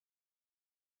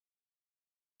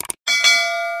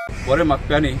बरे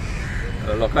मागप्यांनी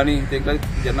लोकांनी तांकां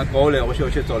जेन्ना कळलें अशें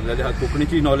अशें चल्लेलें आहा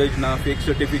कोंकणीची नॉलेज ना फेक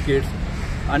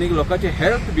सर्टिफिकेट्स आनी लोकांचे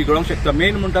हेल्थ बिगडोंक शकता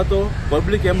मेन म्हणटा तो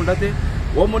पब्लीक हें म्हणटा ते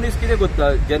हो मनीस कितें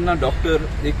करता जेन्ना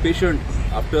डॉक्टर एक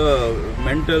पेशंट आफ्टर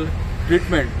मेंटल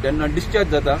ट्रिटमेंट जेन्ना डिस्चार्ज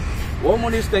जाता हो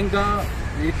मनीस तांकां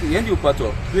एक हें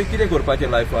दिवपाचो तुवें कितें करपाचें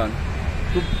लायफान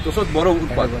तूं तसोच बरो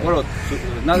उरपाक परत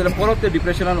नाजाल्यार परत ते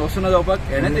डिप्रेशनान वचना जावपाक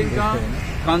हेणें तांकां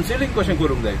कावन्सिलींग कशें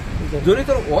करूंक जाय जरी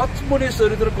तर होच मनीस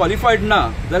जरी तर क्वॉलिफायड ना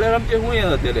जाल्यार आमचें खूंय हें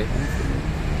जातलें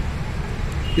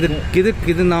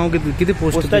कितें नांव कितें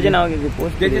पोस्टाचें नांव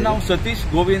तेजें नांव सतीश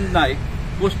गोविंद नायक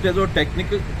पोस्ट तेजो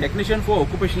technician for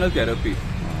occupational therapy.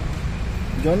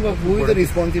 John, who is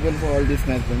responsible for all this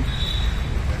management?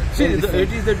 See,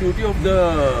 it is the duty of the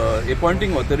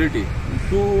appointing authority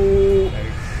to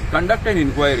conduct an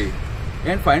inquiry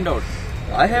and find out.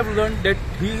 I have learned that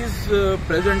he is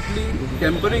presently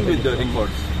tampering with the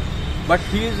records, but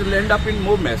he is end up in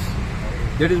more mess.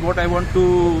 That is what I want to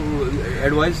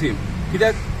advise him.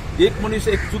 कित्याक एक मनीस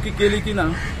एक चुकी केली की ना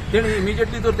तेणें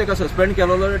immediately जर ताका सस्पेंड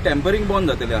केलो जाल्यार टेम्परिंग बंद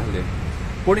जातलें आसलें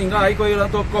पूण हिंगा आयको येयला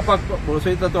तो कपाक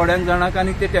बसयता थोड्यांक जाणांक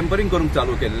आनी ते टेम्परिंग करूंक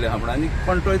चालू केल्लें आहा म्हणून आनी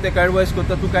कंट्रोल ताका एडवायस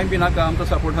करता तूं कांय बी नाका आमचो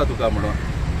सपोर्ट आहा तुका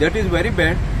म्हणून दॅट इज व्हेरी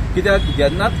बॅड कित्याक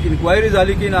जेन्नाच इन्क्वायरी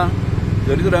जाली की ना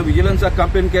जरी तर विजिलन्साक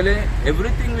कंप्लेन केलें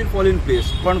everything we'll fall in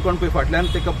place कोण कोण पळय फाटल्यान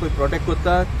ताका पळय प्रोटेक्ट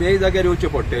करता तेय जाग्यार येवचें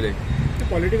पडटलें.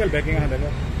 पॉलिटिकल बॅकिंग आहा ताका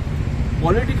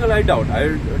पॉलिटिकल आय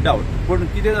डावट पूण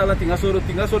कितें जालां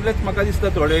थिंगासरलेच म्हाका दिसता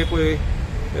थोडे पळय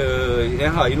हे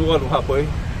आहा इनवॉल्व आहा पळय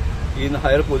इन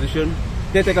हायर पोजिशन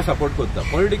ते ताका सपोर्ट करता.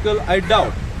 Political I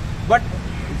doubt but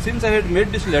since I had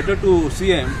made these letter to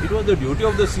CM it was the duty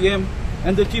of the CM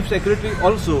and the chief secretary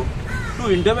also to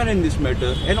intervene in these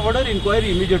matter and order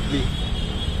inquiry immediately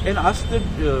and ask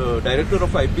the director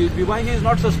of IPHB why he is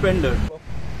not suspended.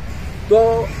 So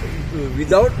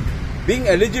without being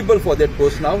eligible for that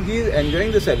post now he is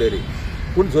enjoying the salary.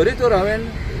 पूण जरी तर हांवें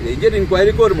हेजेर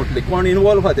inquiry कर म्हटली कोण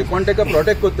involve आहा ते कोण ताका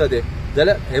प्रोटेक्ट करता ते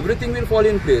जाल्यार everything we'll fall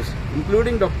in place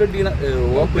including doctor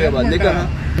हो पळय बांदेकर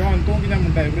जॉन तूं कित्याक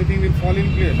म्हणटा everything we'll fall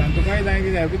in place आनी तुकाय जाय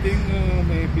की एवरीथींग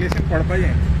प्लेसीन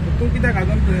पडपाचें तूं कित्याक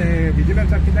अजून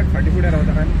विजिलन्साक कित्याक फाटीं फुडें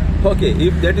रावता काय. Okay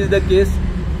if that is the case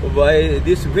by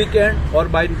these weekend or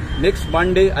by next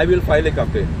Monday I will file a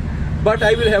complaint but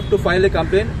I will have to file a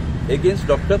complaint against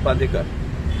Dr. Pandekar.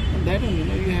 That only,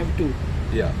 no, you have to.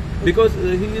 Yeah, because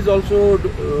he is also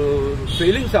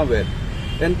failing somewhere,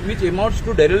 and which amounts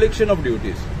to dereliction of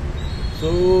duties.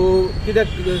 So,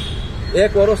 कित्याक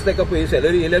एक verse ताका पळय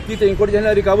salary येयल्यार ती तें कडच्यान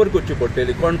recover करची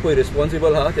पडटली कोण पळय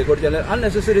रिस्पॉन्सिबल आहा ते कडच्यान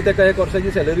अननेसेसरी ताका एक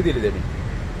वर्साची सॅलरी दिली तेणी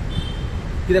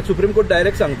कित्याक सुप्रीम कोर्ट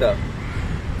डायरेक्ट सांगता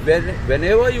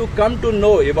whenever you come to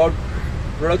know about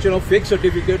production of fake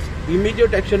certificates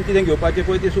immediate action कितें घेवपाचें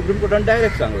पळय तें सुप्रीम कोर्टान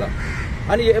डायरेक्ट सांगलां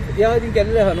आनी ह्या खातीर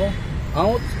केल्लें आहा न्हू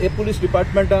हांवूच हे पुलीस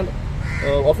डिपार्टमेंटान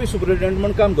ऑफिस सुपरिटेंडंट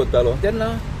म्हूण काम करतालो तेन्ना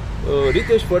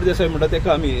रितेश फळदेसाय म्हणटा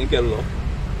ताका आमी हें केल्लो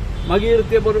मागीर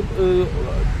ते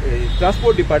बरोबर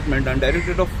ट्रान्सपोर्ट डिपार्टमेंटान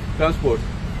डायरेक्टरेट ऑफ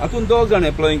ट्रान्सपोर्ट हातून 2 जाण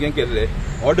एम्प्लॉईंक हें केल्ले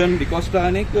ऑर्डन डिकोस्टा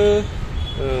आनीक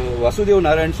वासुदेव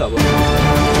नारायण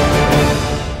सावंत.